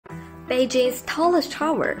Beijing's tallest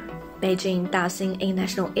tower, Beijing Daxing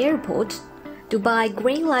International Airport, Dubai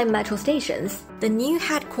Green Line metro stations, the new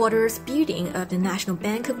headquarters building of the National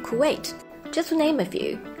Bank of Kuwait, just to name a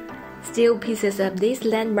few. Steel pieces of these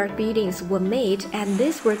landmark buildings were made at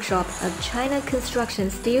this workshop of China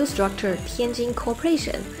Construction Steel Structure Tianjin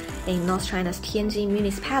Corporation in North China's Tianjin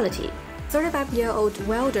municipality. 35-year-old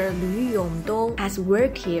welder Lv Yongdong has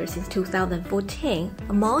worked here since 2014.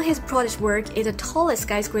 Among his project work is the tallest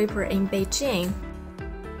skyscraper in Beijing.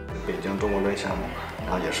 北京中国轮项目，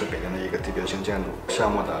然后也是北京的一个地标性建筑项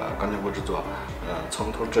目的钢结构制作，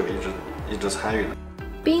从头至尾一直参与的。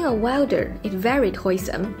Being a welder is very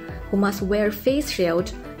toilsome, who must wear face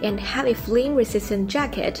shield and have a flame-resistant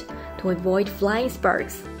jacket to avoid flying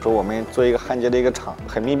sparks. 说我们做一个焊接的一个厂，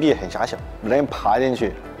很密闭，很狭小，人爬进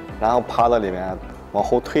去，然后趴到里面往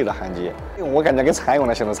后退着焊接。我感觉跟蚕蛹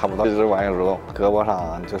的形状差不多。这玩意儿说胳膊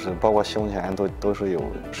上就是包括胸前都是有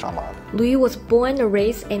伤疤的。Lv was born and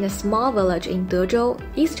raised in a small village in Dezhou,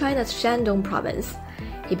 East China's Shandong province.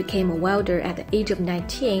 He became a welder at the age of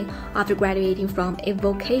 19 after graduating from a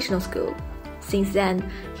vocational school. Since then,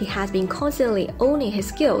 he has been constantly owning his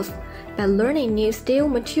skills by learning new steel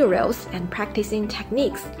materials and practicing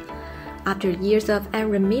techniques. After years of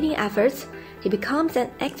unremitting efforts, he becomes an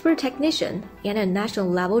expert technician and a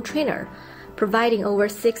national-level trainer, providing over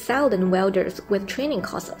 6,000 welders with training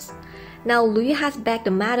courses. Now, Lv has bagged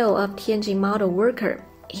the medal of Tianjin Model Worker.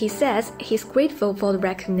 He says he's grateful for the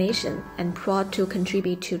recognition and proud to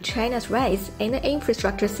contribute to China's rise in the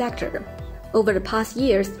infrastructure sector. Over the past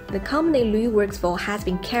years, the company Lv works for has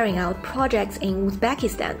been carrying out projects in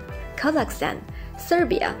Uzbekistan, Kazakhstan,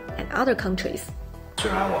 Serbia, and other countries. 虽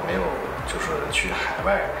然我没有就是去海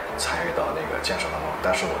外参与到那个建设当中，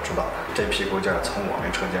但是我知道这批构件从我们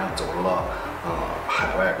车间走入到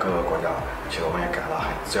海外各个国家，其实我们也感到很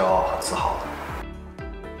骄傲和自豪的。